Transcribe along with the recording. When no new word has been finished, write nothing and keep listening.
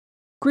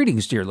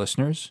Greetings, dear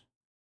listeners.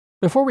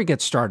 Before we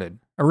get started,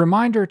 a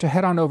reminder to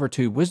head on over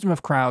to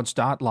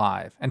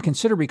wisdomofcrowds.live and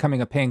consider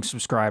becoming a paying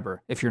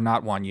subscriber if you're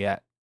not one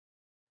yet.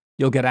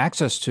 You'll get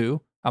access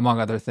to, among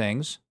other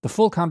things, the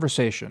full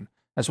conversation,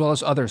 as well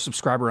as other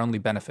subscriber-only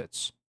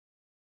benefits.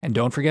 And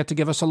don't forget to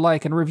give us a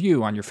like and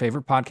review on your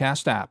favorite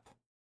podcast app.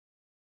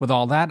 With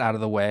all that out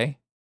of the way,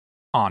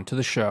 on to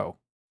the show.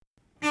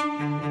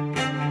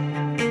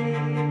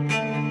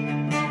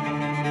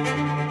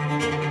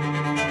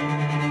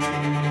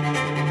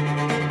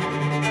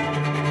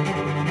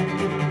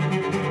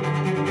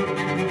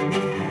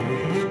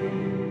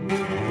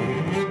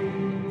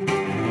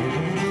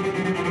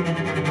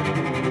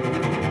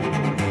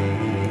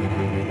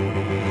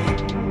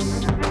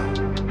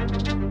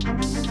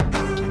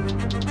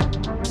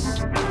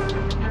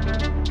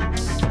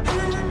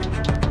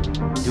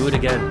 Do it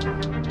again.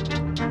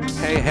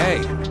 Hey,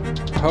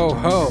 ho,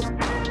 ho.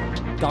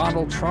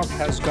 Donald Trump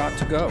has got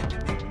to go.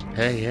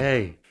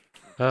 Hey.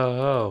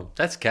 Oh,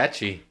 that's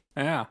catchy.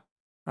 Yeah,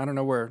 I don't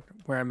know where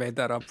I made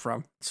that up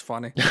from. It's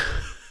funny.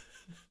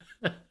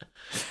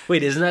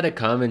 Wait, isn't that a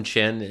common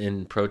chant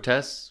in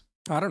protests?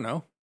 I don't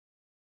know.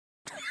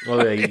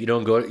 Oh, yeah, you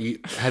don't go.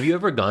 Have you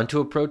ever gone to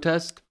a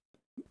protest?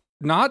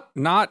 Not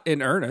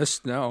in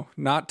earnest, no.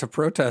 Not to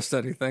protest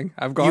anything.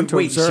 I've gone to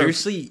wait, observe.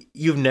 seriously?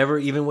 You've never,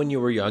 even when you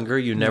were younger,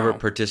 you never No.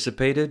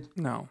 participated?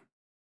 No,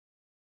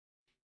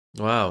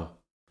 Wow.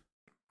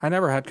 I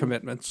never had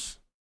commitments.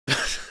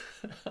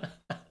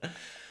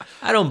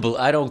 I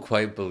don't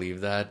quite believe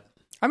that.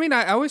 I mean,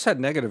 I always had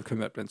negative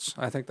commitments.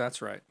 I think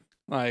that's right.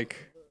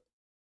 Like,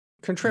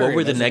 contrarianism. What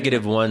were the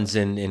negative ones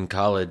in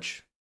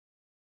college?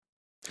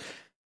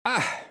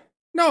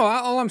 No,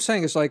 all I'm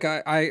saying is like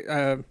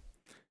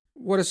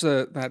what is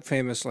that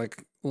famous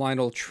like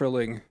Lionel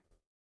Trilling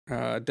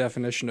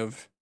definition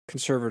of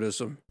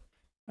conservatism?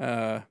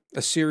 A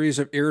series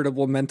of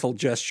irritable mental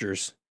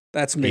gestures.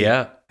 That's me.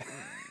 Yeah.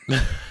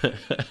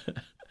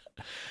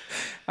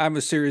 I'm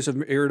a series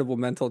of irritable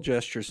mental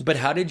gestures. But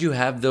how did you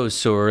have those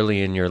so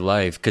early in your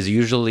life? Because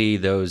usually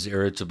those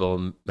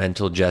irritable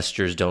mental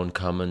gestures don't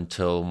come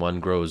until one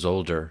grows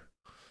older.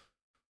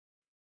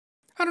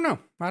 I don't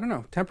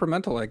know.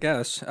 Temperamental, I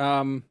guess.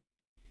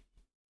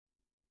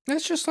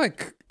 It's just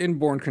like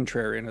inborn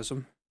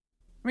contrarianism.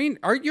 I mean,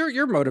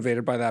 you're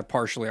motivated by that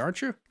partially,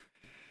 aren't you?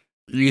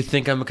 You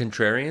think I'm a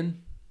contrarian?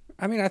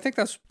 I mean, I think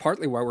that's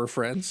partly why we're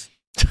friends.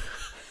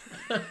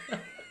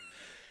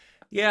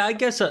 Yeah, I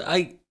guess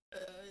I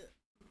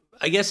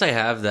guess I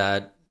have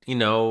that. You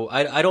know,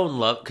 I don't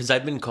love, because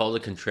I've been called a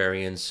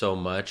contrarian so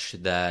much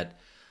that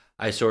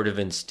I sort of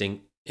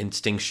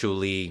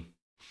instinctually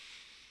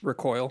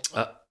Recoil.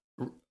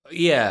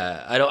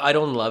 Yeah, I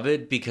don't love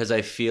it because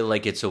I feel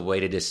like it's a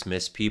way to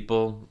dismiss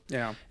people.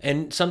 Yeah.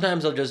 And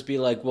sometimes I'll just be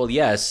like, well,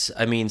 yes,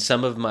 I mean,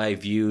 some of my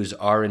views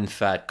are in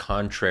fact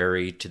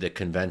contrary to the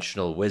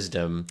conventional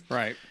wisdom.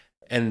 Right.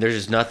 And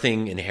there's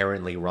nothing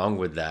inherently wrong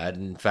with that.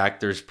 In fact,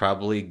 there's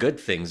probably good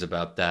things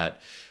about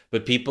that.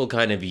 But people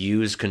kind of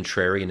use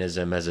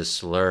contrarianism as a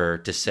slur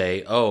to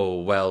say, oh,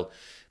 well,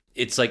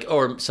 it's like,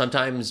 or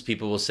sometimes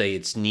people will say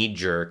it's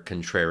knee-jerk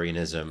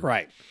contrarianism.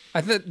 Right.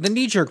 The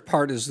knee-jerk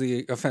part is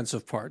the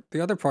offensive part. The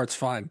other part's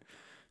fine.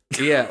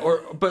 Yeah,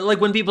 but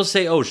like when people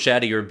say, "Oh,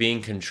 Shaddy, you're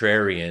being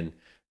contrarian,"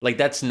 like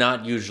that's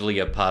not usually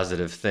a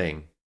positive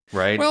thing,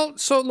 right? Well,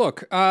 so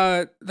look,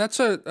 that's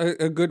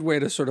a good way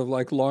to sort of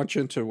like launch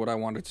into what I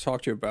wanted to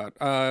talk to you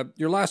about.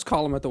 Your last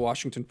column at the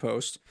Washington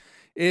Post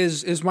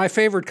is my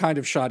favorite kind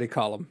of shoddy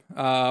column.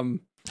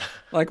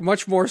 Like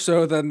much more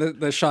so than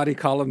the shoddy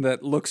column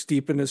that looks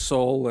deep in his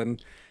soul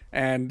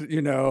and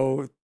you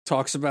know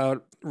talks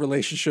about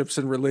relationships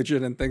and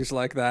religion and things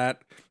like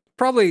that.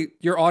 Probably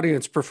your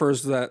audience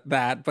prefers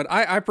that, but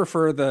I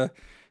prefer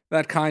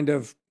that kind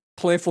of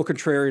playful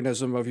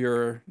contrarianism of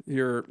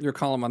your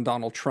column on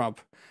Donald Trump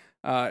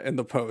in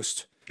the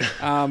Post.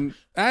 I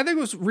think it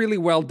was really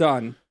well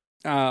done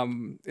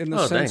in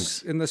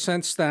the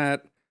sense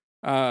that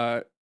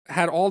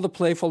had all the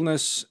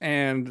playfulness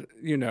and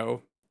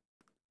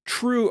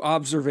true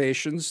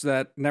observations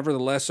that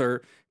nevertheless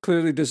are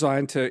clearly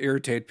designed to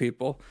irritate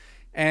people.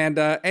 And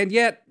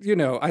yet,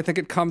 I think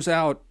it comes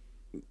out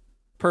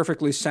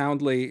perfectly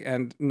soundly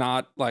and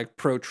not like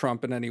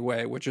pro-Trump in any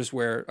way, which is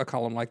where a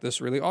column like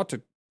this really ought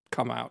to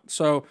come out.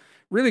 So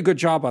really good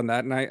job on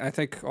that. And I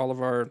think all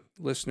of our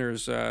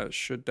listeners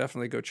should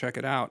definitely go check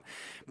it out.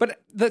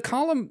 But the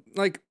column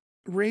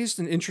raised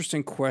an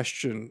interesting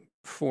question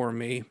for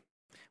me,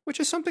 which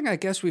is something I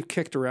guess we've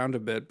kicked around a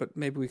bit, but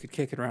maybe we could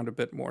kick it around a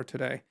bit more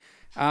today.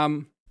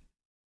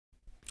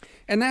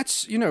 And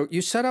that's,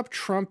 you set up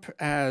Trump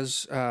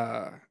as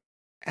a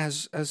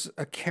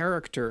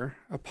character,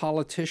 a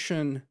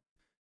politician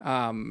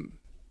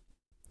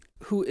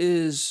who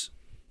is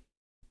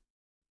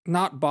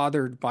not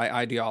bothered by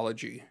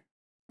ideology,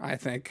 I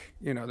think.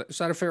 Is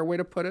that a fair way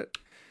to put it?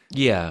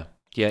 Yeah,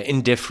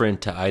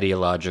 indifferent to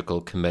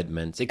ideological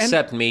commitments,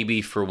 except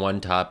maybe for one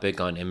topic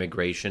on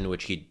immigration,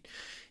 which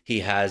he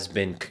has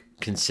been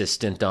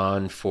consistent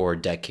on for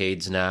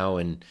decades now,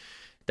 and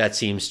that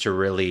seems to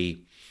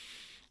really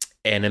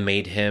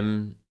animate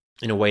him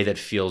in a way that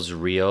feels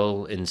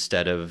real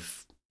instead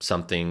of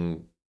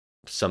something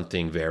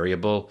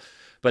variable.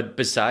 But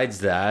besides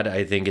that,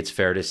 I think it's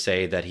fair to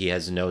say that he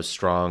has no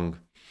strong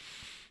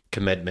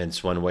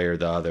commitments one way or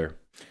the other.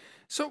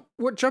 So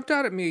what jumped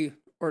out at me,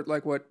 or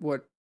like what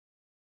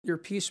your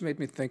piece made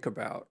me think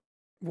about,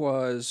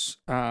 was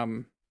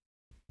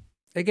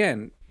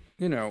again,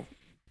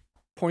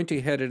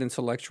 pointy-headed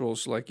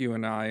intellectuals like you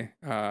and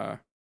I,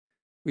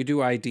 we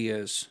do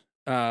ideas,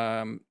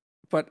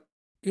 but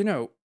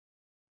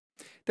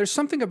there's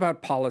something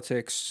about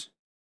politics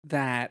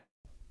that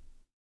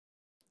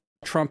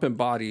Trump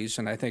embodies,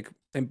 and I think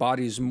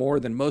embodies more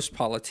than most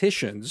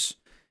politicians,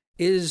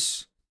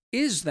 is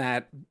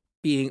that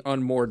being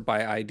unmoored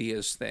by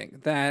ideas thing.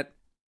 That,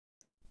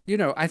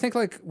 I think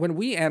like when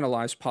we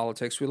analyze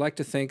politics, we like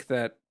to think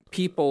that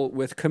people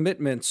with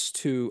commitments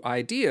to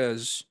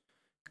ideas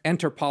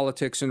enter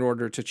politics in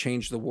order to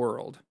change the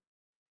world.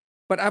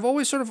 But I've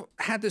always sort of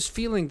had this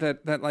feeling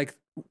that like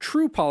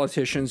true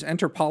politicians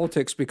enter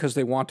politics because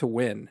they want to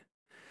win.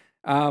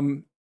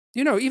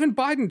 Even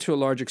Biden to a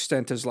large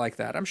extent is like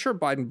that. I'm sure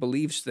Biden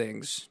believes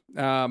things.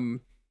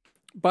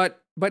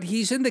 But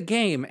he's in the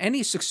game.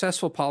 Any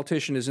successful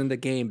politician is in the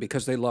game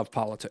because they love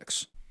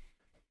politics.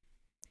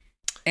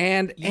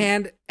 And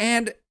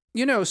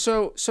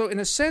so in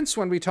a sense,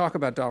 when we talk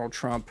about Donald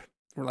Trump,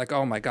 we're like,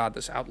 oh my God,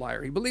 this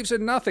outlier. He believes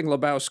in nothing,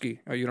 Lebowski.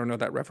 Oh, you don't know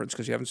that reference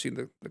because you haven't seen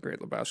the Great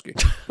Lebowski.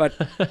 But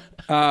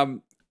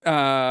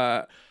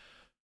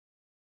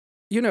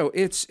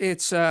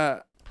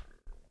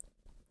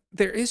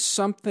there is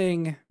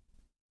something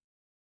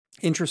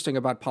interesting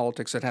about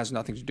politics that has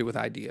nothing to do with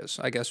ideas,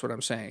 I guess what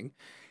I'm saying.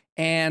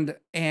 And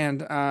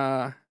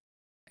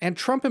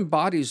Trump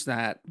embodies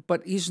that,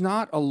 but he's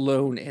not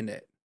alone in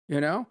it,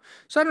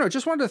 So I don't know,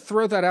 just wanted to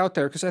throw that out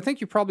there because I think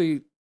you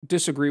probably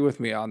disagree with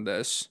me on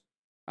this.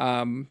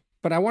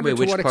 But I wonder to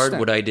what extent. Which part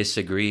would I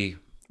disagree?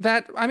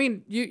 That, I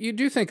mean, you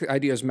do think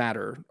ideas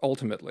matter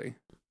ultimately.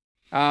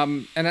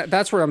 And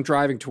that's where I'm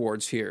driving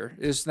towards here,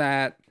 is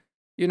that,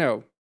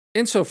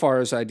 insofar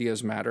as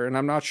ideas matter, and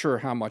I'm not sure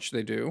how much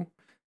they do,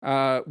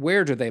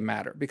 where do they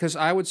matter? Because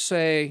I would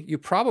say you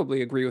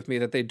probably agree with me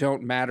that they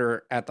don't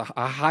matter at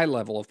a high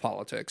level of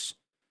politics.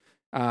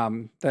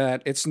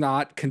 That it's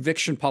not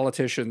conviction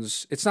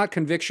politicians. It's not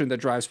conviction that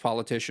drives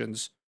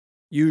politicians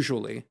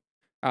usually,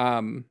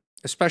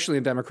 especially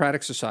in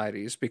democratic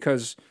societies,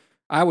 because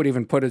I would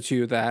even put it to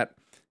you that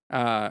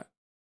that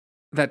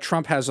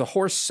Trump has a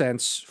horse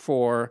sense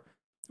for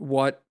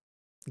what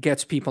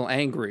gets people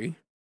angry.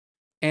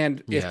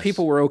 And if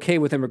people were okay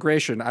with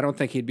immigration, I don't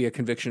think he'd be a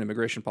conviction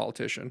immigration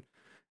politician.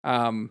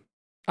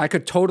 I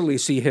could totally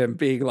see him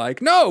being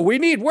like, no, we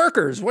need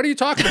workers. What are you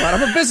talking about?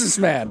 I'm a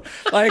businessman.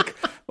 Like,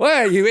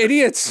 well, you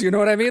idiots. You know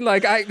what I mean?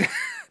 Like, I could see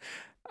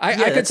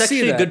that. That's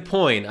actually a good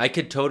point. I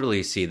could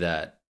totally see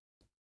that.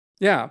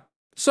 Yeah.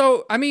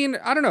 So, I mean,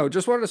 I don't know.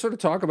 Just wanted to sort of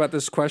talk about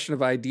this question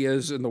of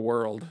ideas in the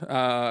world,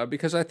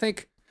 because I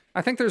think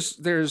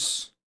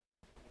there's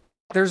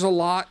a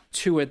lot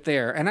to it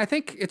there. And I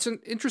think it's an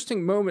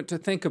interesting moment to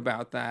think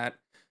about that,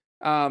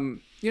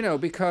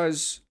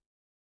 because,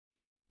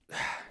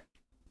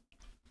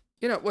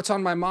 what's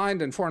on my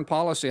mind in foreign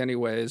policy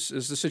anyways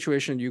is the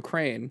situation in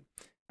Ukraine.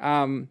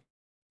 And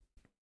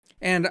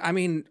I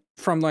mean,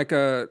 from like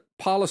a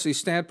policy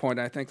standpoint,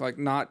 I think like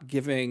not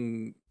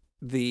giving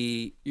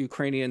the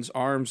Ukrainians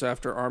arms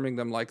after arming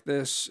them like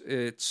this,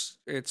 it's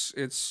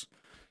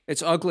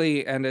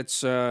ugly, and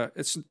it's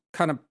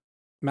kind of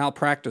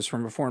malpractice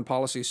from a foreign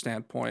policy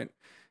standpoint.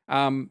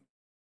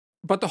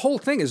 But the whole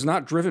thing is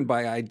not driven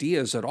by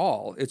ideas at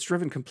all. It's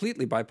driven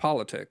completely by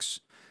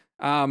politics.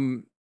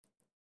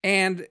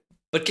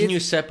 But can you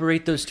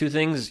separate those two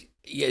things?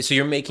 Yeah, so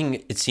you're making,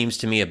 it seems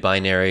to me, a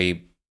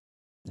binary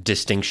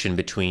distinction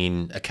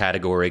between a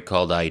category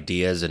called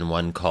ideas and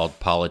one called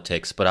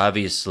politics. But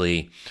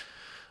obviously,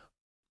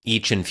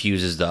 each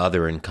infuses the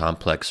other in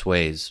complex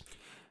ways.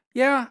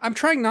 Yeah, I'm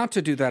trying not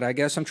to do that, I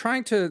guess. I'm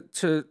trying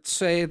to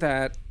say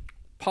that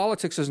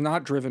politics is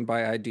not driven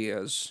by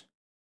ideas,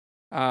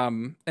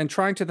 and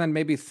trying to then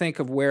maybe think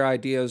of where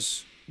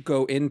ideas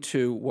go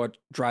into what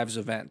drives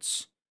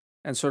events,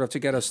 and sort of to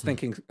get us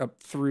thinking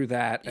up through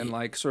that and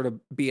like sort of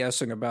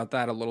BSing about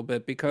that a little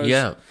bit because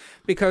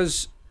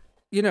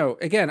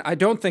again, I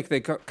don't think they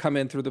come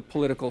in through the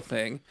political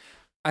thing.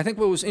 I think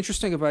what was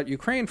interesting about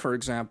Ukraine, for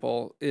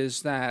example,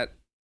 is that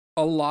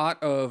a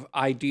lot of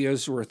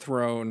ideas were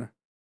thrown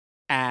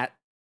at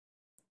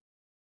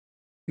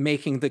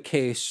making the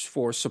case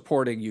for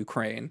supporting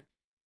Ukraine.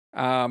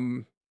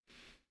 And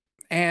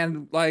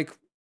like,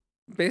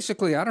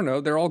 basically, I don't know,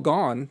 they're all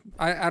gone.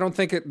 I don't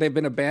think they've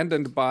been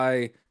abandoned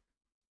by,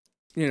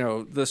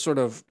 the sort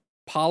of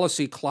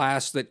policy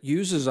class that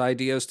uses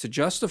ideas to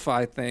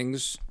justify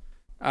things.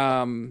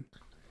 And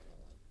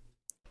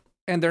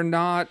they're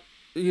not,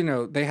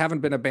 they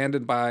haven't been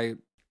abandoned by,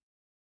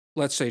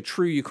 let's say,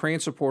 true Ukraine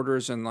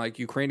supporters and like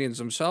Ukrainians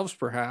themselves,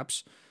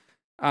 perhaps.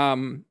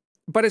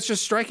 But it's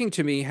just striking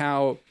to me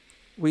how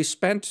we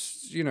spent,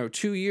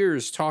 2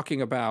 years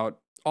talking about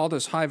all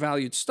this high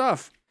valued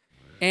stuff.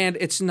 And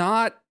it's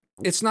not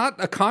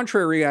a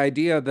contrary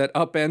idea that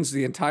upends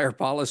the entire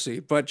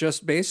policy, but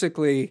just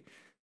basically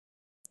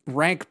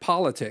rank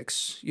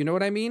politics. You know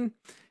what I mean?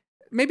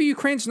 Maybe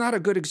Ukraine's not a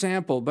good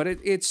example, but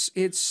it's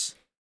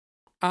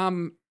I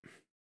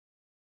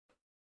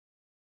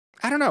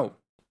don't know.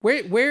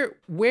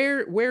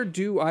 Where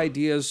do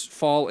ideas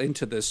fall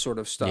into this sort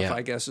of stuff? Yeah.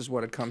 I guess is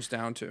what it comes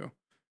down to.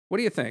 What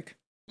do you think?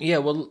 Yeah,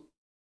 well,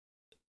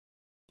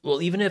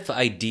 even if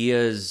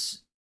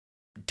ideas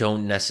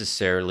don't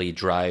necessarily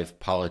drive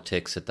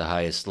politics at the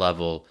highest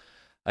level,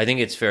 I think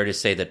it's fair to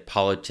say that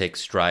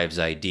politics drives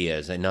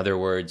ideas. In other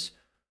words,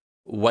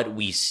 what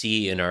we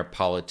see in our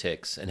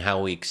politics and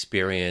how we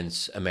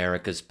experience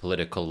America's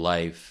political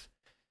life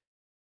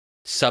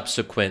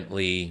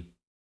subsequently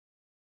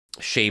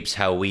shapes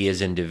how we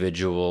as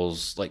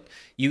individuals, like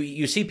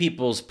you see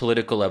people's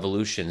political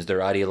evolutions,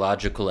 their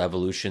ideological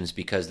evolutions,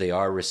 because they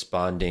are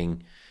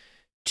responding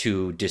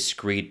to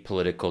discrete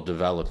political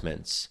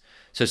developments.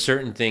 So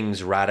certain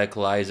things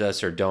radicalize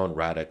us or don't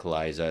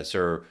radicalize us,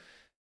 or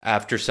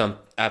after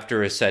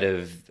a set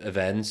of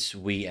events,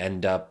 we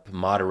end up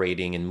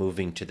moderating and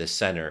moving to the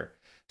center.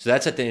 So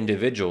that's at the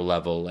individual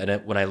level.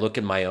 And when I look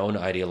at my own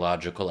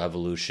ideological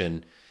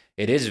evolution,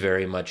 it is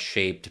very much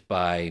shaped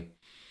by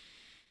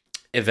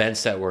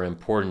events that were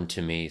important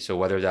to me. So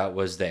whether that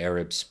was the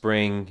Arab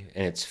Spring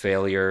and its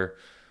failure,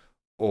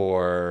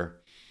 or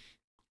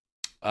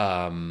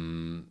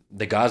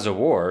the Gaza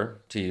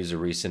war, to use a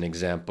recent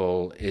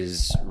example,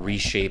 is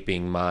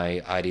reshaping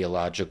my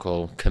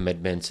ideological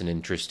commitments in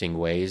interesting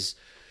ways.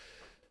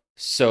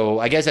 So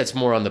I guess that's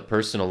more on the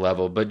personal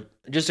level, but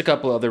just a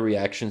couple other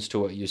reactions to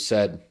what you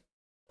said.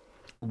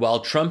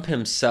 While Trump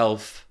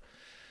himself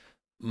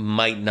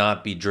might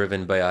not be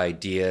driven by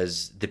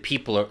ideas,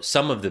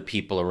 some of the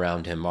people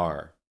around him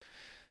are.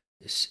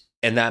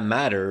 And that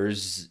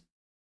matters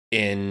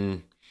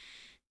in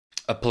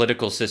a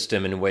political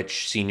system in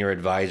which senior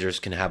advisors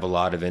can have a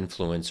lot of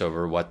influence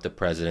over what the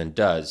president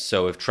does.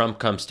 So if Trump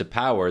comes to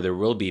power, there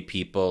will be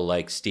people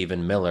like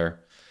Stephen Miller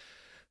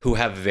who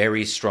have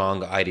very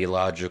strong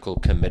ideological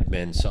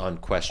commitments on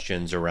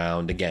questions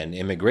around, again,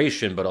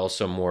 immigration, but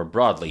also more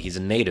broadly. He's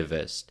a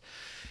nativist.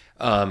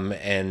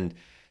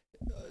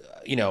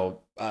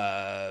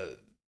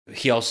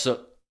 He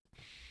also,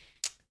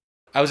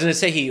 I was going to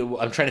say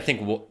I'm trying to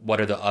think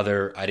what are the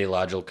other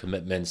ideological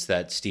commitments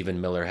that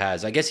Stephen Miller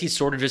has. I guess he's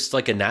sort of just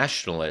like a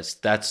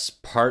nationalist. That's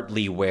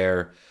partly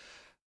where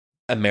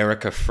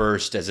America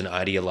First as an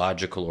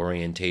ideological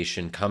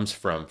orientation comes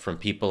from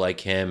people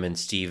like him and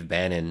Steve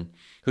Bannon,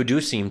 who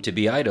do seem to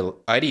be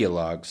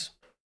ideologues.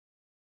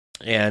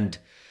 And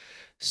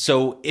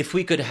so if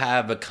we could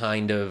have a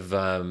kind of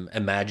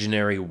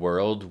imaginary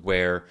world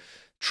where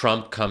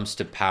Trump comes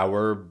to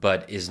power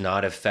but is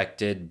not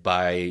affected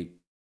by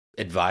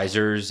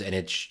advisors, and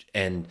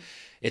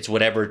it's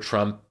whatever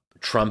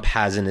Trump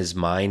has in his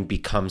mind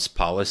becomes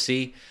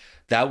policy,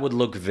 that would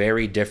look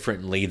very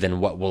differently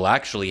than what will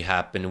actually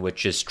happen,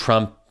 which is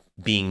Trump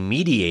being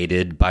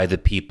mediated by the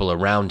people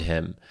around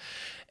him,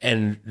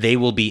 and they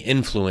will be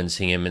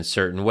influencing him in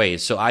certain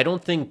ways. So I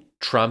don't think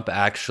Trump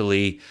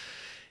actually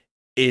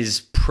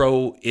is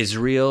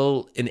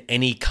pro-Israel in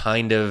any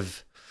kind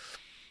of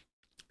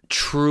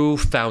true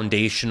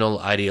foundational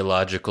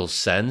ideological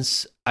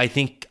sense. I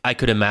think I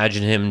could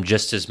imagine him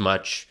just as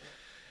much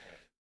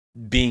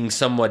being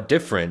somewhat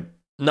different.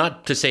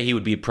 Not to say he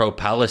would be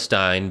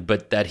pro-Palestine,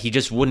 but that he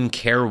just wouldn't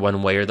care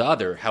one way or the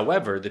other.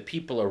 However, the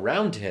people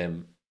around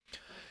him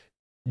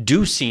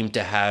do seem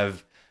to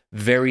have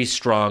very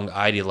strong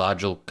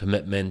ideological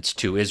commitments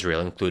to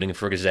Israel, including,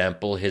 for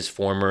example, his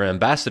former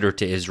ambassador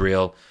to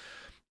Israel,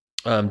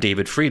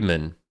 David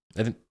Friedman.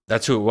 I think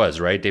that's who it was,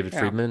 right? David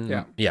Friedman?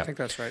 Yeah, I think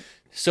that's right.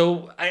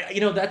 So,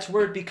 that's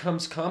where it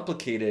becomes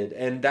complicated,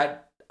 and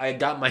that I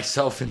got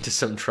myself into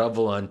some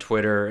trouble on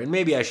Twitter, and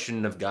maybe I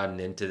shouldn't have gotten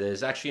into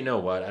this. Actually, you know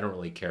what? I don't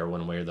really care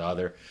one way or the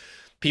other.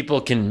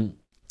 People can...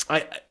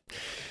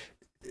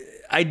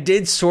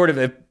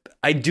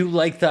 I do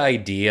like the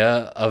idea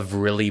of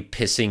really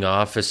pissing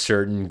off a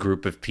certain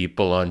group of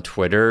people on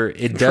Twitter.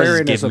 It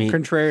does give me...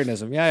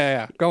 Contrarianism.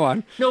 Yeah. Go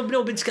on. No,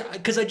 but it's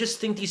because I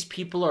just think these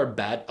people are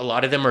bad. A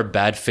lot of them are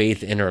bad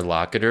faith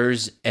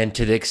interlocutors. And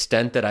to the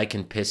extent that I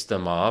can piss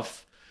them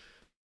off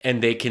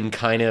and they can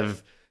kind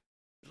of...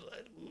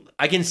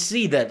 I can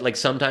see that, like,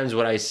 sometimes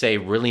what I say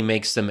really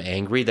makes them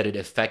angry, that it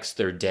affects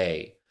their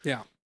day.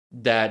 Yeah.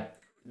 That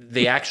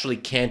they actually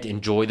can't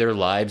enjoy their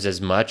lives as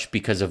much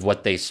because of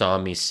what they saw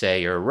me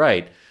say or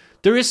write.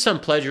 There is some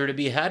pleasure to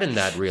be had in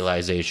that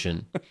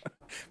realization.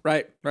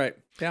 Right.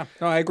 Yeah,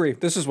 no, I agree.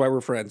 This is why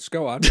we're friends.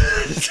 Go on.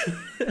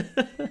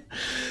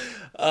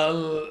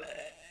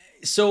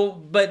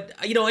 But,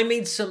 I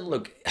made some,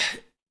 look,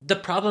 the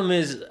problem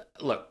is,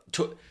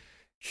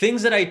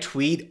 things that I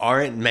tweet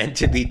aren't meant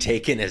to be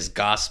taken as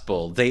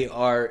gospel. They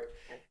are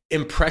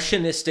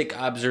impressionistic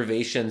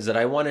observations that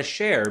I want to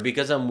share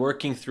because I'm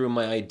working through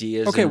my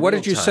ideas. Okay, what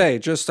did you say?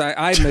 Just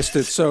I missed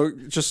it. So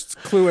just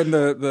clue in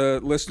the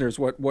listeners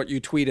what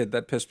you tweeted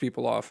that pissed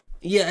people off.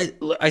 Yeah,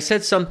 I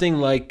said something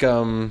like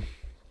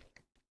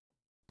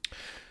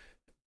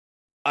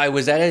I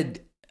was at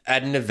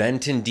an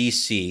event in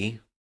DC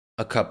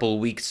a couple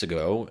weeks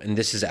ago, and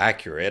this is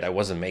accurate. I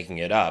wasn't making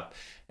it up.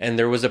 And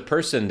there was a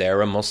person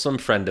there, a Muslim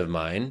friend of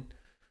mine,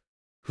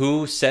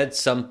 who said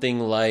something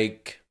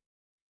like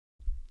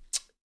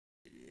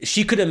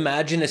she could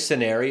imagine a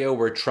scenario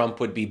where Trump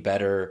would be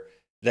better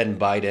than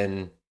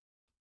Biden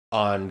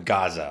on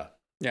Gaza.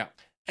 Yeah.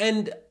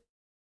 And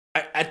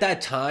at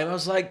that time, I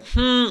was like,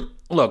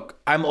 look,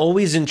 I'm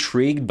always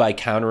intrigued by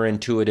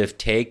counterintuitive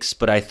takes,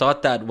 but I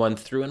thought that one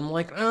through, and I'm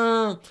like,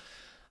 I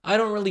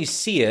don't really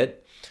see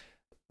it.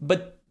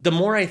 But the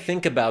more I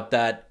think about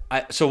that,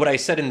 so what I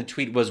said in the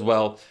tweet was,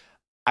 well,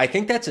 I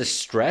think that's a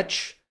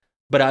stretch,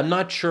 but I'm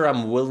not sure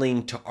I'm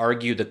willing to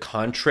argue the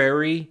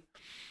contrary,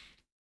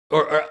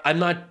 or I'm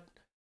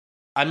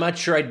not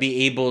sure I'd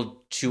be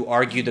able to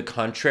argue the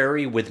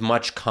contrary with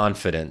much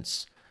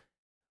confidence,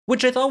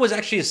 which I thought was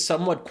actually a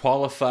somewhat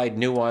qualified,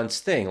 nuanced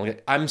thing.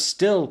 Like, I'm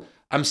still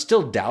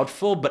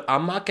doubtful, but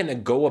I'm not going to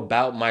go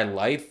about my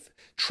life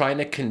trying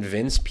to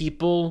convince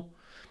people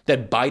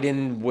that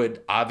Biden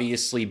would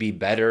obviously be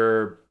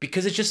better,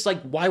 because it's just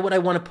like, why would I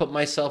want to put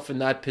myself in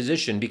that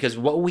position? Because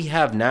what we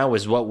have now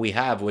is what we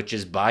have, which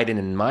is Biden,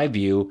 in my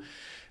view,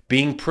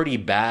 being pretty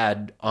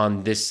bad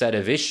on this set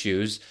of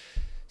issues.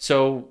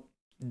 So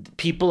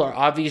people are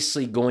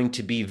obviously going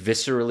to be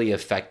viscerally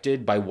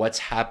affected by what's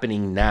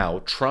happening now.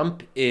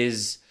 Trump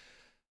is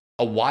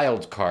a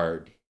wild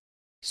card.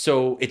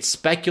 So it's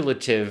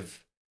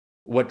speculative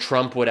what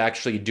Trump would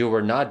actually do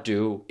or not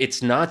do.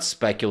 It's not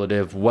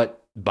speculative what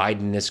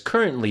Biden is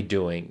currently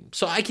doing.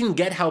 So I can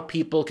get how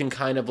people can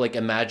kind of like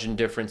imagine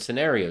different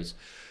scenarios.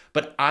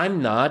 But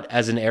I'm not,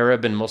 as an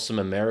Arab and Muslim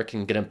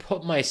American, going to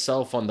put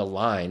myself on the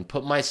line,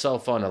 put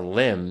myself on a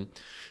limb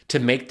to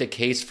make the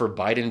case for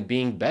Biden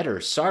being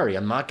better. Sorry,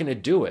 I'm not going to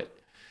do it.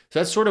 So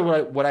that's sort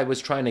of what I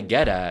was trying to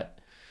get at.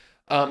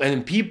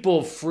 And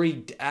people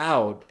freaked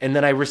out. And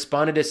then I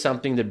responded to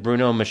something that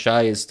Bruno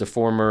Machias, the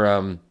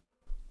former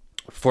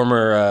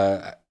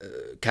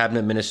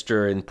cabinet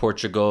minister in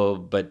Portugal,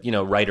 but,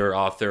 writer,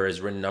 author, has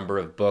written a number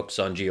of books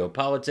on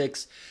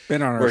geopolitics.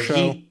 Been on our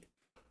show.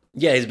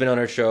 He's been on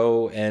our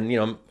show, and,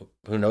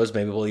 who knows,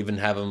 maybe we'll even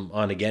have him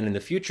on again in the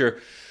future.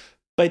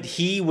 But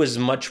he was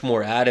much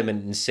more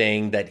adamant in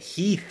saying that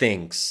he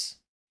thinks,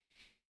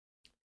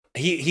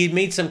 he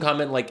made some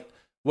comment like,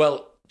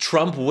 well,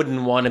 Trump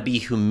wouldn't want to be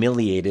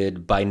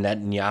humiliated by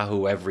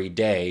Netanyahu every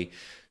day.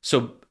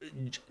 So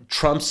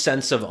Trump's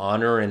sense of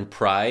honor and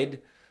pride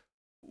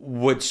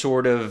would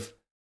sort of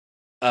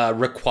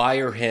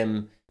require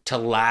him to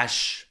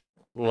lash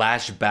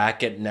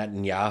back at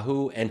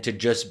Netanyahu and to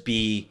just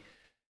be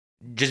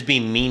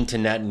mean to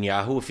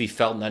Netanyahu if he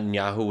felt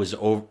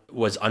Netanyahu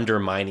was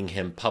undermining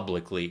him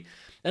publicly.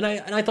 And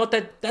I thought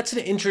that's an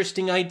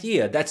interesting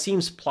idea. That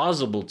seems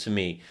plausible to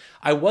me.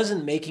 I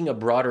wasn't making a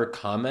broader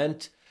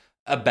comment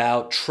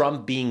about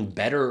Trump being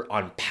better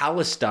on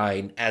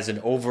Palestine as an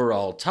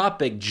overall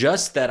topic,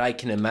 just that I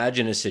can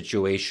imagine a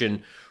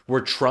situation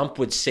where Trump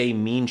would say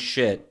mean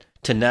shit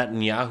to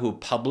Netanyahu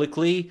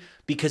publicly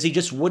because he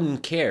just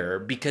wouldn't care,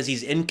 because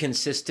he's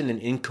inconsistent and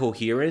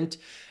incoherent,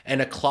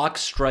 and a clock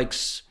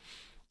strikes,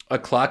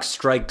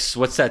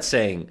 what's that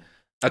saying?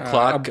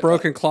 A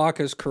broken clock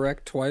is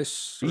correct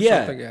twice or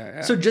something.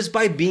 Yeah. So just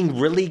by being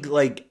really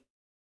like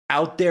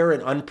out there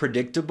and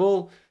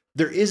unpredictable,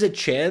 there is a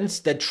chance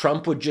that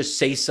Trump would just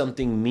say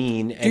something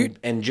mean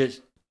and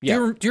just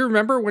Do you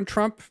remember when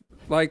Trump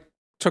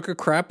took a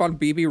crap on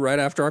Bibi right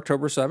after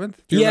October 7th?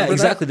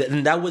 Exactly.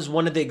 And that was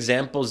one of the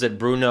examples that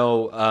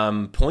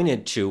Bruno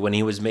pointed to when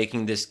he was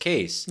making this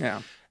case.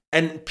 Yeah.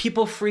 And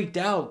people freaked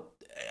out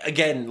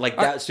again, like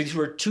that. So these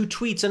were two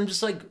tweets. I'm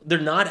just like, they're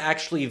not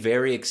actually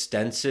very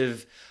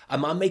extensive.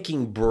 I'm not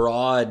making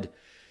broad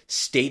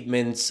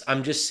statements.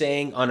 I'm just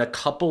saying on a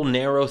couple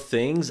narrow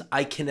things,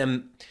 I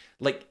can,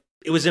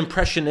 it was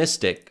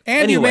impressionistic.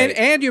 And you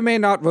may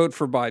not vote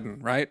for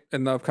Biden, right,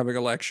 in the upcoming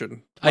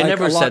election. I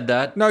never said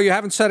that. No, you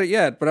haven't said it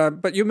yet,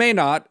 but you may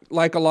not,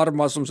 like a lot of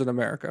Muslims in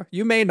America.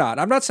 You may not.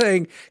 I'm not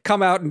saying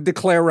come out and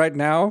declare right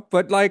now,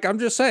 but I'm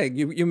just saying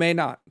you may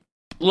not.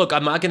 Look,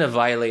 I'm not going to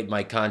violate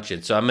my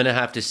conscience, so I'm going to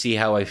have to see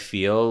how I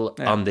feel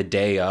on the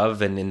day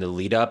of and in the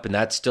lead up, and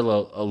that's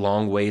still a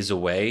long ways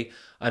away.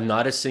 I'm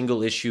not a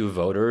single issue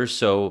voter,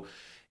 so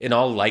in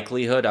all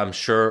likelihood, I'm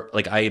sure,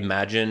 I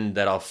imagine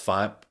that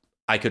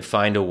I could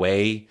find a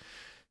way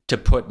to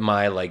put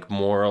my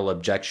moral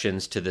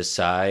objections to the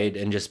side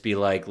and just be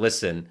like,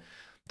 listen,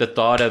 the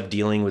thought of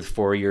dealing with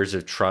 4 years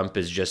of Trump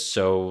is just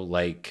so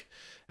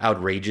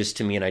outrageous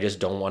to me, and I just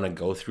don't want to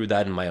go through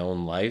that in my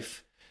own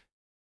life.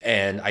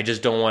 And I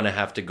just don't want to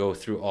have to go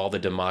through all the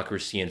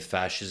democracy and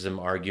fascism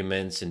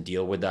arguments and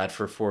deal with that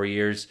for 4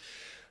 years.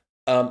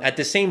 At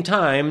the same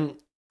time,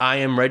 I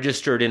am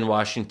registered in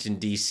Washington,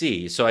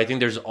 D.C., so I think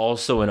there's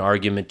also an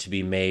argument to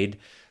be made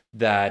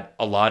that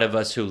a lot of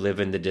us who live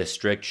in the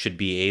district should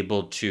be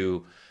able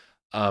to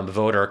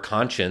vote our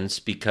conscience,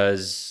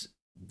 because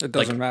it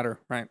doesn't matter,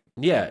 right?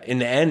 Yeah, in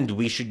the end,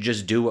 we should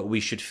just do what we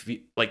should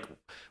feel.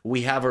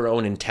 We have our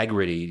own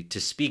integrity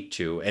to speak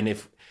to, and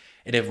if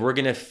we're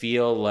gonna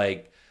feel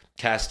like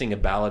casting a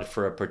ballot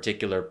for a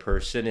particular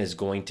person is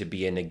going to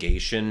be a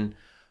negation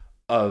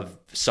of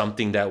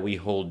something that we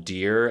hold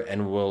dear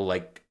and will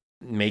like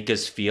make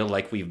us feel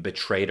like we've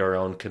betrayed our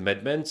own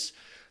commitments,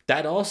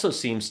 that also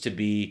seems to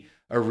be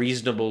a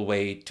reasonable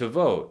way to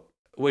vote.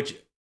 Which,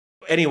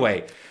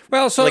 anyway,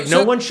 well, so like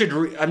no one should.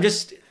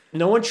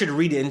 No one should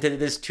read into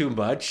this too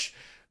much.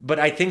 But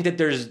I think that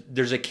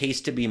there's a case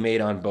to be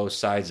made on both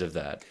sides of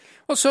that.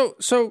 Well,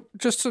 so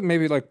just to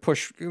maybe like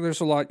push,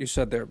 there's a lot you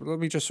said there, but let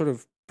me just sort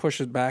of push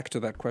it back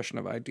to that question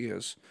of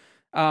ideas.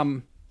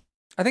 I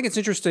think it's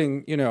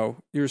interesting, you know,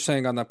 you're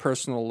saying on that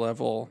personal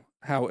level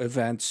how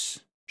events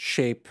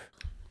shape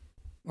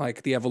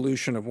like the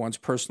evolution of one's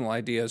personal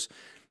ideas.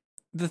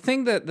 The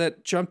thing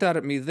that jumped out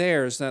at me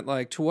there is that,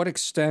 like, to what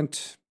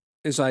extent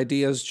is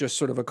ideas just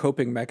sort of a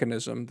coping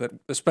mechanism that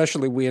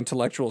especially we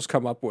intellectuals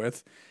come up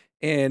with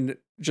in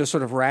just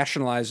sort of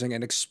rationalizing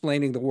and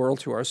explaining the world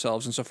to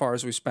ourselves insofar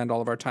as we spend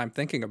all of our time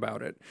thinking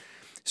about it.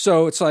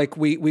 So it's like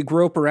we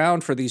grope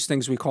around for these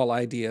things we call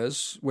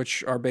ideas,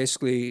 which are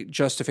basically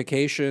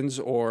justifications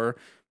or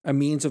a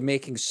means of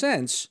making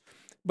sense.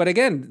 But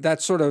again,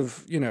 that's sort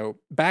of, you know,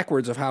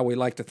 backwards of how we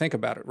like to think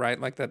about it, right?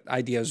 Like that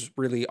ideas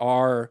really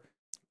are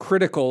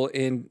critical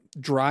in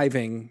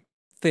driving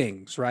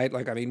things, right?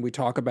 Like, I mean, we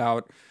talk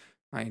about,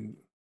 in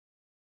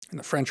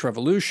the French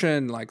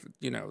Revolution, like,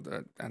 you know,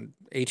 and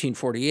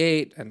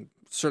 1848, and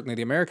certainly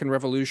the American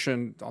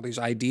Revolution, all these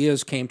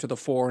ideas came to the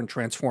fore and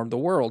transformed the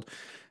world.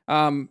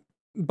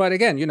 But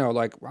again, you know,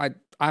 like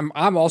I'm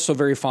also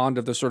very fond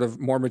of the sort of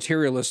more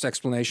materialist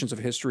explanations of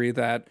history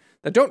that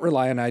don't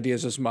rely on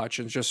ideas as much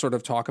and just sort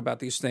of talk about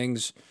these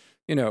things,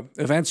 you know,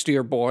 events,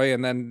 dear boy,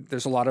 and then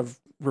there's a lot of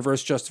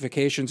reverse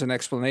justifications and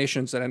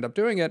explanations that end up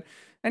doing it.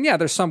 And yeah,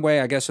 there's some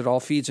way, I guess, it all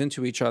feeds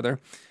into each other.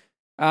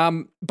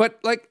 But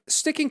like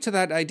sticking to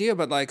that idea,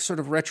 but like sort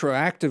of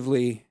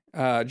retroactively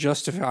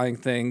justifying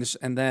things,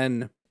 and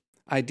then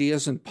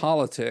ideas in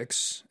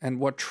politics and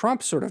what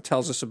Trump sort of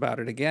tells us about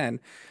it again.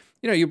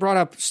 You know, you brought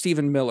up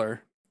Stephen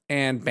Miller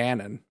and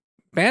Bannon.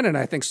 Bannon,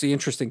 I think, is the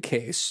interesting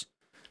case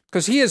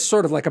because he is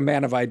sort of like a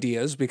man of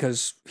ideas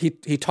because he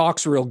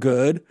talks real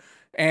good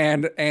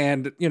and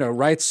you know,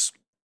 writes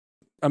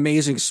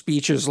amazing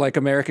speeches like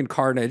American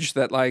Carnage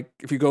that, like,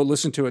 if you go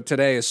listen to it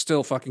today, is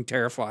still fucking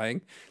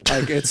terrifying.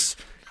 Like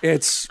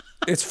it's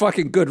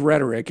fucking good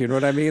rhetoric. You know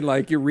what I mean?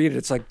 Like you read it,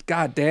 it's like,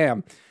 God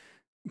damn.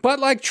 But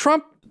like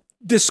Trump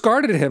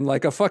discarded him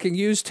like a fucking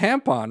used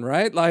tampon,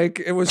 right? Like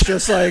it was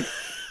just like,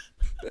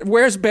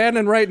 where's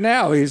Bannon right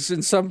now? He's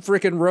in some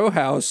freaking row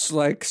house,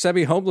 like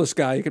semi-homeless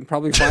guy. You can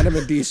probably find him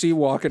in DC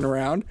walking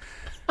around.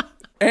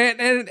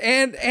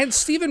 And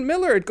Stephen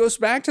Miller, it goes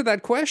back to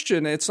that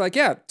question. It's like,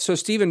 yeah, so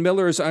Stephen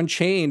Miller is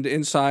unchained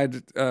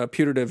inside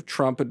putative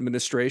Trump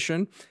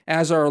administration,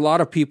 as are a lot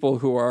of people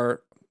who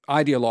are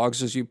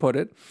ideologues, as you put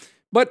it.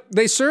 But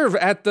they serve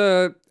at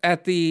the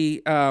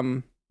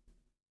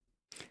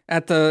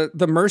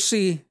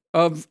mercy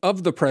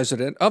of the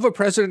president, of a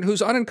president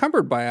who's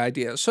unencumbered by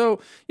ideas. So,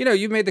 you know,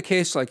 you made the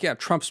case like, yeah,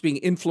 Trump's being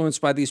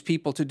influenced by these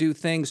people to do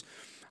things.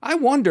 I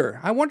wonder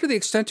the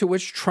extent to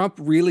which Trump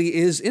really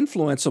is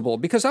influenceable,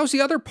 because that was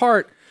the other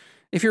part.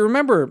 If you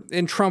remember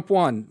in Trump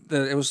 1,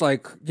 it was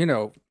like, you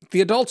know,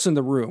 the adults in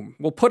the room,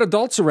 we'll put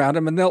adults around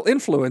him and they'll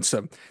influence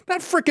him.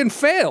 That freaking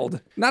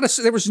failed.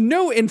 There was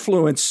no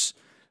influence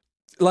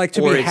like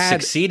to or be it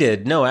had.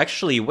 Succeeded. No,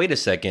 actually, wait a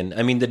second.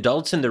 I mean, the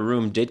adults in the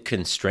room did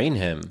constrain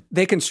him.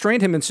 They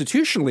constrained him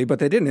institutionally, but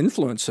they didn't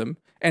influence him.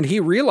 And he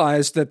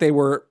realized that they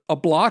were a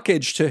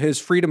blockage to his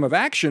freedom of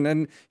action,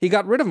 and he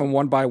got rid of them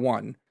one by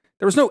one.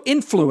 There was no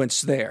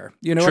influence there.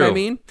 You know True. what I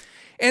mean?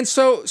 And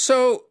so,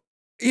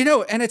 you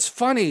know, and it's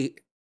funny.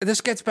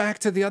 This gets back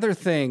to the other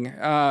thing,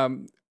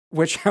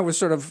 which I was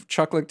sort of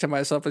chuckling to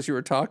myself as you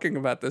were talking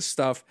about this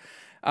stuff.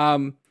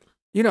 You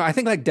know, I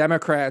think like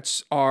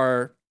Democrats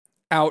are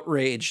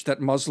outraged that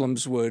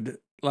Muslims would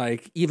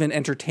like even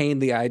entertain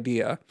the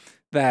idea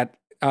that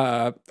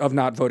of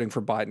not voting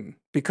for Biden,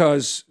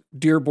 because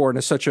Dearborn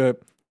is such a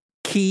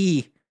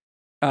key,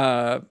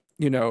 part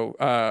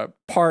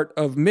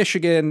of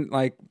Michigan.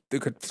 Like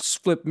it could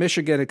split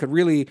Michigan. It could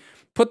really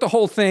put the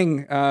whole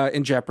thing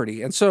in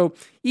jeopardy. And so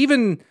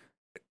even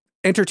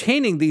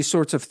entertaining these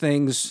sorts of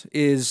things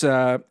is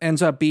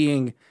ends up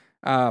being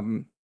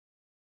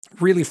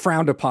really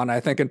frowned upon, I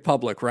think, in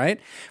public, right?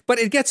 But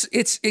it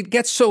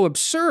gets so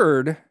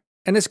absurd,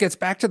 and this gets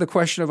back to the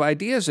question of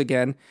ideas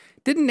again.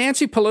 Didn't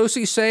Nancy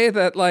Pelosi say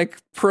that like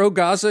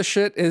pro-Gaza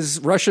shit is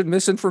Russian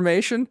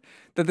misinformation?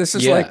 That this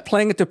is like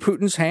playing into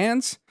Putin's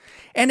hands?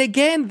 And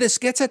again, this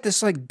gets at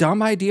this like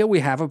dumb idea we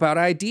have about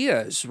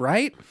ideas,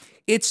 right?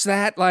 It's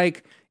that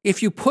like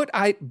if you put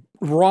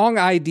wrong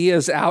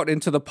ideas out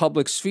into the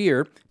public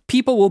sphere,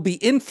 people will be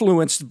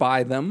influenced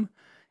by them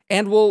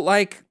and will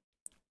like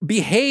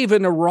behave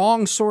in a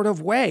wrong sort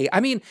of way.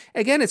 I mean,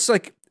 again, it's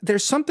like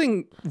there's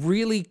something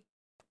really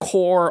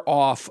core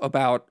off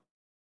about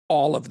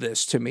all of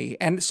this to me,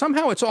 and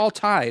somehow it's all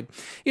tied.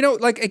 You know,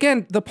 like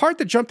again, the part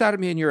that jumped out at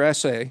me in your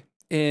essay,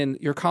 in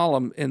your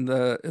column in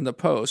the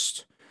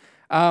Post,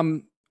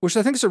 which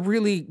I think is a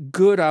really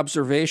good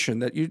observation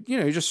that you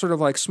just sort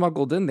of like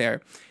smuggled in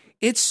there.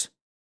 It's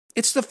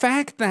the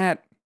fact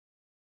that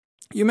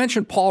you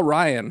mentioned Paul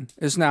Ryan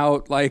is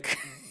now like,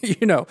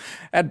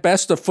 at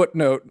best a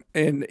footnote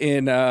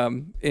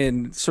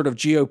in sort of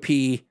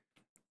GOP,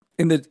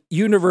 in the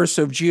universe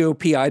of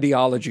GOP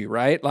ideology,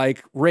 right?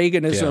 Like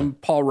Reaganism,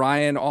 Paul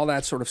Ryan, all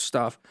that sort of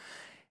stuff.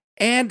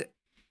 And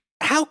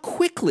how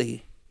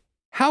quickly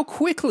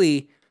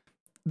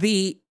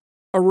the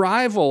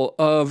arrival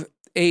of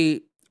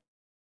a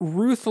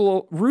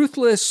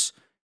ruthless,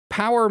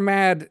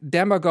 power-mad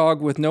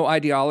demagogue with no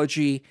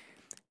ideology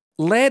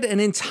led an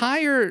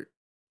entire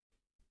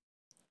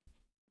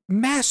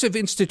massive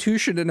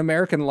institution in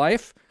American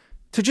life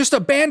to just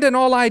abandon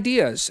all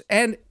ideas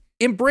and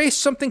embrace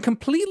something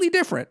completely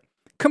different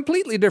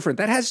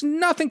that has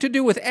nothing to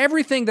do with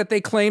everything that they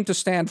claim to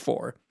stand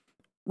for,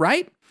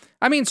 right?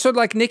 I mean, so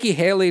like Nikki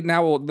Haley,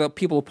 now the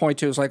people will point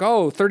to is like,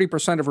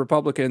 30% of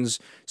Republicans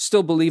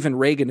still believe in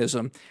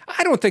Reaganism.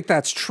 I don't think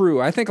that's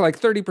true. I think like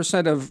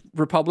 30% of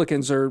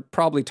Republicans are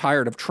probably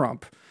tired of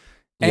Trump.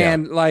 Yeah.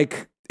 And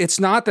like, it's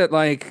not that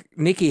like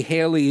Nikki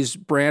Haley's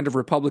brand of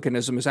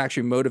Republicanism is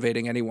actually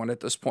motivating anyone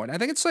at this point. I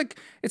think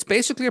it's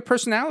basically a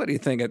personality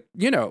thing,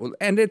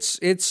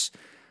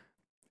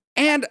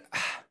 and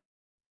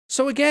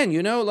so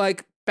again,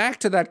 like back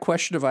to that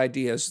question of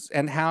ideas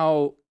and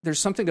how there's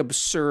something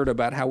absurd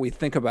about how we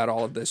think about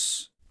all of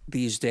this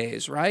these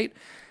days, right?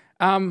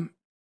 In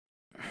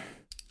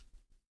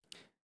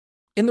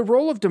the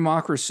role of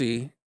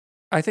democracy,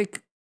 I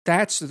think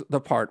that's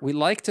the part. We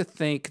like to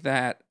think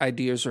that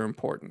ideas are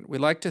important. We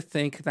like to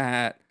think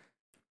that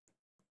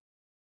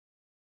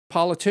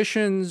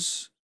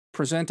politicians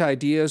present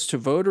ideas to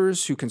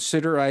voters who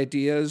consider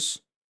ideas,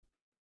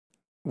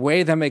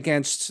 weigh them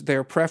against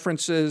their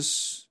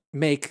preferences,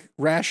 make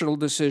rational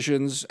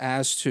decisions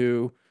as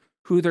to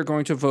who they're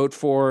going to vote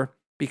for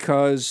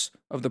because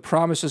of the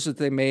promises that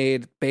they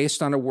made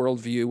based on a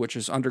worldview which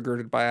is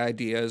undergirded by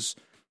ideas.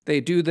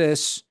 They do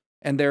this,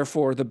 and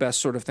therefore the best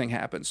sort of thing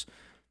happens.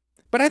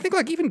 But I think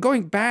like even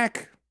going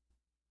back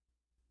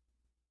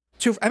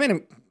to, I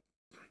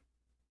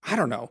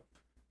don't know.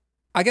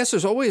 I guess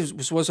there's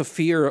always was a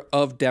fear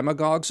of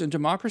demagogues in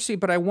democracy,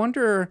 but I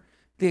wonder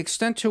the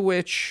extent to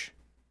which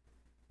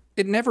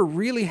it never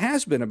really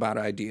has been about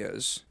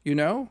ideas,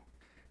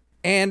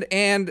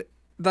 And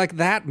like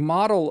that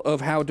model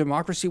of how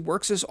democracy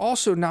works is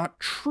also not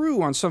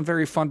true on some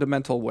very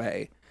fundamental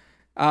way.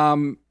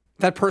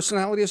 That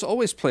personality has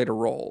always played a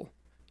role.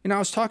 I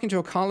was talking to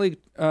a colleague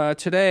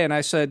today, and I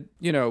said,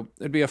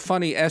 it'd be a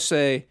funny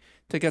essay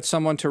to get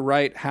someone to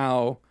write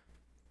how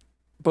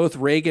both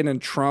Reagan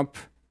and Trump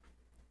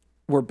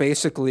were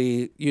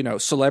basically,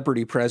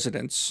 celebrity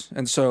presidents.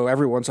 And so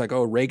everyone's like,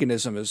 oh,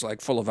 Reaganism is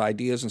like full of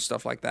ideas and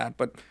stuff like that.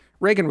 But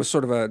Reagan was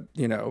sort of a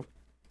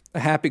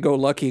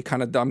happy-go-lucky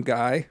kind of dumb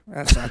guy.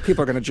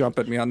 People are going to jump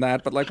at me on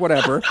that, but like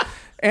whatever.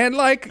 And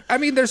like,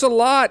 there's a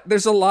lot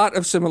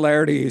of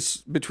similarities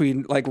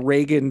between like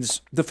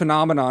the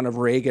phenomenon of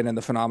Reagan and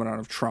the phenomenon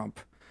of Trump.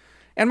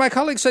 And my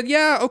colleague said,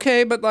 yeah,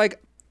 okay, but like,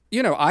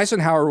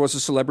 Eisenhower was a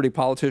celebrity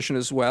politician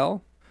as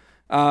well.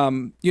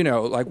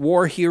 Like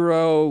war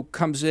hero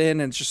comes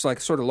in and it's just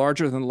like sort of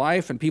larger than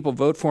life, and people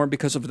vote for him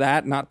because of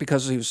that, not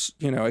because he was,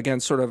 again,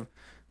 sort of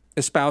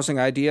espousing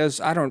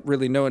ideas. I don't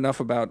really know enough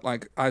about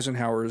like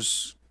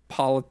Eisenhower's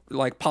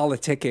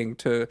politicking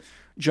to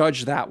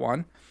judge that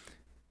one.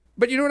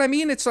 But you know what I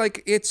mean? It's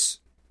like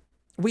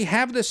we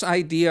have this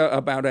idea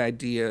about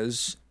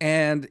ideas,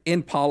 and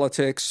in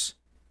politics,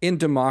 in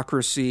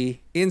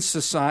democracy, in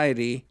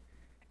society,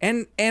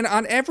 and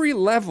on every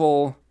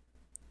level,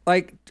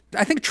 like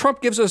I think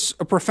Trump gives us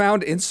a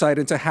profound insight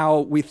into how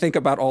we think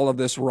about all of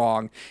this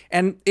wrong.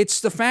 And it's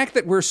the fact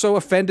that we're so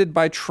offended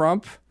by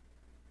Trump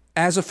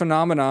as a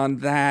phenomenon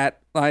that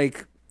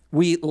like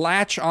we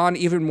latch on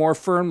even more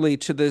firmly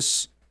to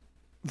this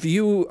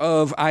view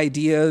of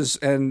ideas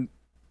and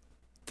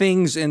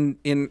things in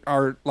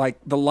our like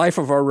the life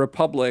of our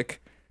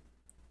republic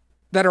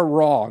that are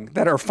wrong,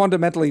 that are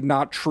fundamentally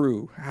not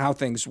true, how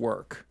things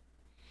work.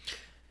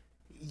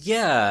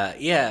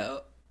 Yeah.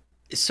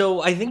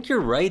 So I think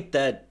you're right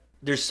that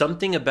there's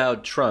something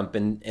about Trump,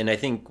 and I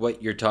think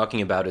what you're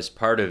talking about is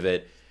part of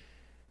it,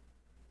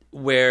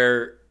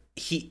 where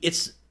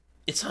it's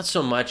not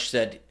so much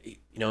that,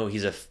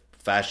 he's a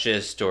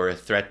fascist or a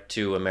threat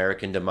to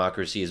American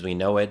democracy as we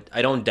know it.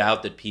 I don't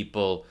doubt that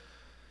people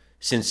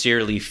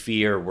sincerely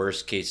fear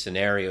worst case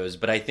scenarios,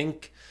 but I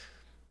think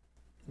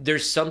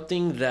there's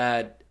something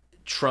that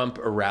Trump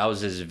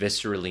arouses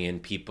viscerally in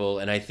people,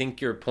 and I think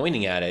you're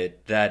pointing at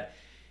it, that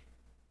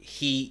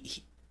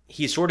he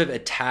sort of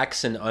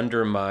attacks and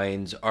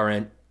undermines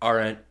our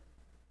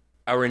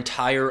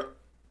entire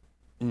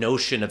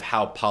notion of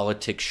how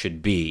politics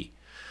should be.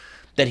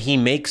 That he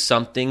makes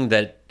something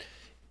that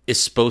is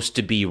supposed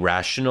to be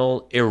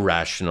rational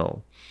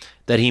irrational.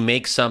 That he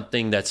makes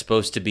something that's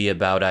supposed to be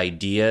about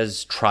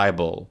ideas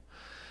tribal.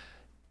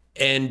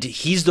 And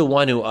he's the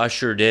one who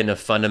ushered in a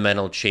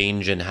fundamental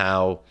change in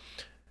how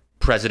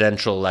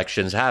presidential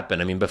elections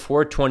happen.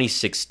 Before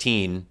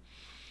 2016,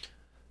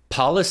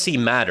 policy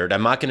mattered.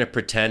 I'm not going to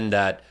pretend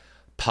that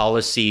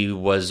policy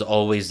was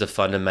always the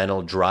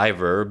fundamental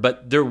driver,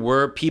 but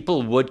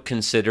people would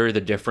consider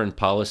the different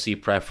policy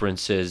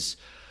preferences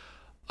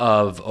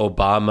of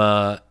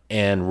Obama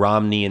and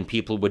Romney, and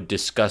people would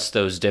discuss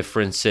those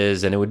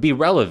differences, and it would be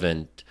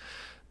relevant.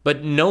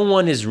 But no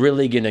one is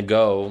really going to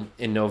go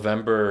in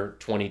November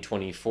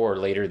 2024,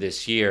 later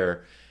this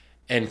year,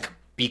 and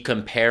be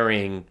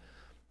comparing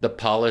the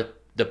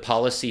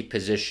policy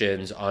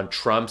positions on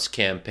Trump's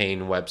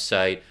campaign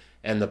website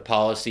and the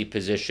policy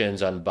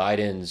positions on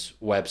Biden's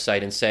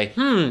website and say,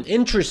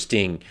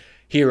 interesting.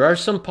 Here are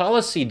some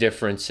policy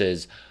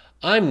differences.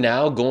 I'm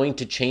now going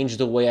to change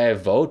the way I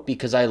vote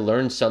because I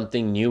learned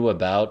something new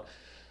about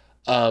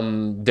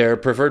their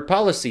preferred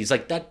policies.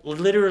 Like that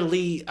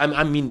literally,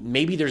 I mean,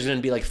 maybe there's going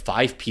to be like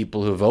 5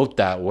 people who vote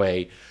that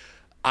way.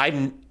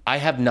 I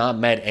have not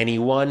met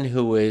anyone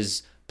who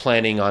is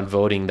planning on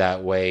voting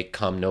that way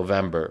come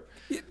November.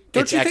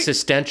 It's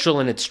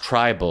existential and it's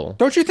tribal.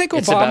 Don't you think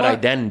it's about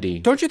identity?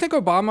 Don't you think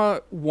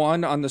Obama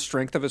won on the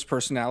strength of his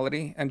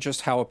personality and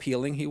just how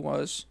appealing he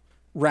was,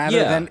 rather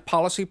than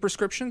policy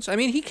prescriptions? I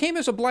mean, he came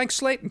as a blank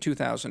slate in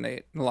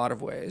 2008 in a lot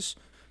of ways,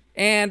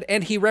 and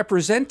he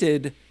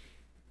represented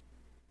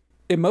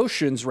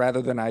emotions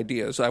rather than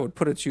ideas. I would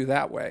put it to you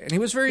that way, and he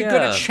was very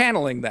good at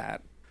channeling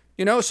that.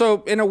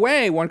 So in a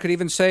way, one could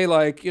even say,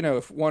 like,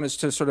 if one is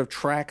to sort of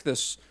track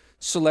this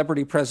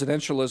celebrity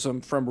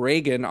presidentialism from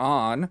Reagan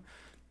on.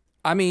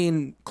 I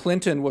mean,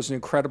 Clinton was an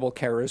incredible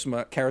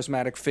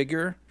charismatic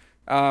figure.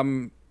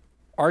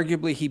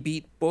 Arguably, he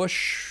beat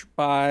Bush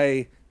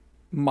by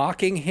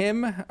mocking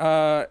him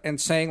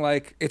and saying,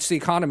 like, it's the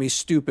economy,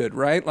 stupid,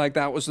 right? Like,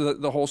 that was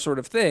the whole sort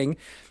of thing.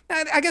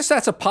 And I guess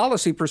that's a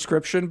policy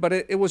prescription, but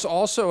it was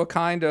also a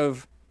kind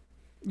of,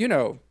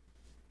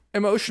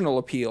 emotional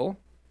appeal.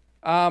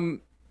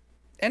 And,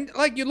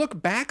 like, you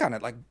look back on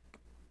it, like,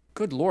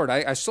 good Lord,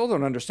 I still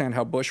don't understand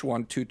how Bush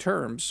won 2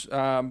 terms.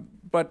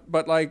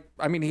 But like,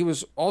 I mean, he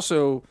was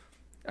also...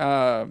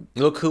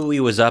 Look who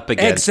he was up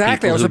against.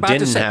 Exactly. People who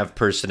didn't have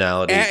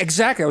personality.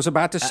 Exactly. I was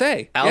about to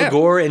say. Al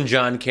Gore and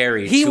John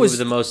Kerry, two of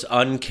the most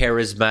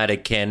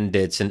uncharismatic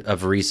candidates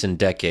of recent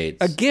decades.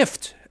 A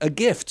gift,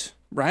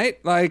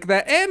 right? Like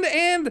that.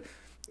 And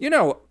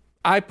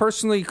I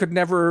personally could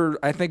never,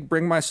 I think,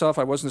 bring myself,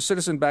 I wasn't a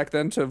citizen back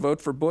then, to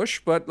vote for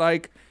Bush. But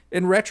like,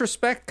 in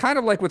retrospect, kind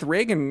of like with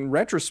Reagan in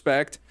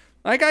retrospect,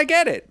 like, I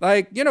get it.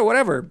 Like,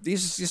 whatever.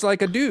 He's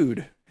like a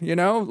dude.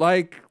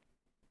 Like,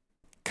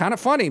 kind of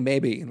funny,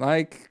 maybe,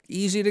 like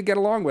easy to get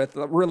along with,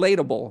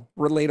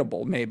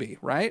 relatable, maybe,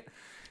 right?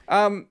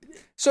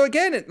 So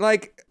again,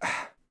 like,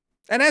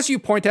 and as you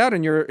point out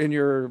in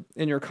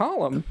your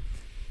column,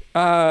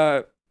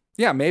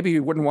 maybe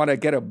you wouldn't want to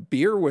get a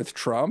beer with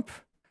Trump,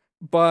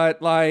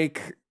 but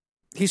like,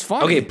 he's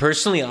funny. Okay,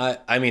 personally,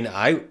 I mean,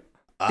 he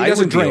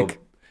doesn't drink.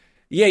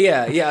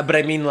 Yeah, but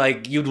I mean,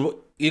 like,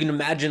 you can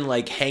imagine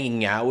like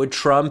hanging out with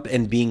Trump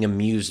and being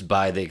amused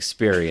by the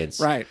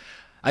experience. Right.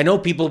 I know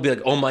people will be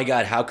like, oh my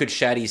God, how could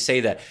Shadi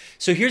say that?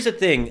 So here's the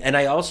thing. And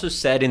I also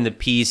said in the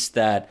piece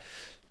that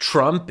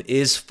Trump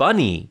is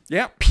funny.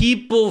 Yeah.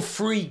 People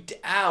freaked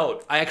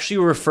out. I actually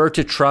refer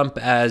to Trump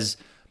as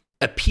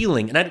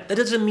appealing. And that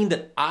doesn't mean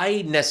that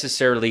I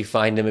necessarily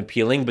find him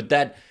appealing, but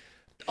that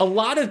a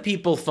lot of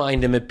people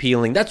find him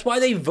appealing. That's why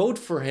they vote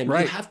for him.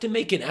 Right. You have to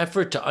make an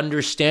effort to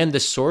understand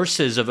the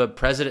sources of a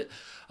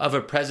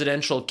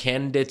presidential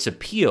candidate's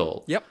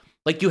appeal. Yep.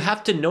 Like, you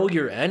have to know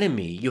your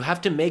enemy. You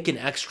have to make an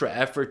extra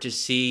effort to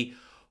see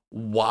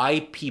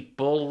why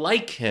people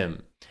like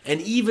him. And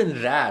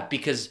even that,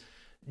 because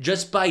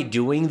just by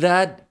doing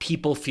that,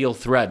 people feel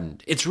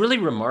threatened. It's really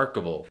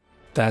remarkable.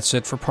 That's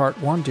it for part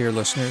 1, dear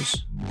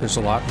listeners. There's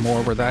a lot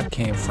more where that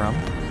came from.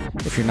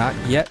 If you're not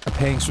yet a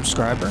paying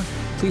subscriber,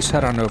 please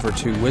head on over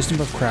to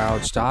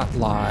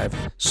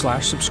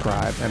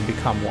wisdomofcrowds.live/subscribe and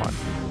become one.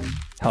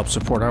 Help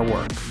support our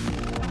work.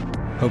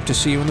 Hope to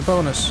see you in the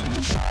bonus.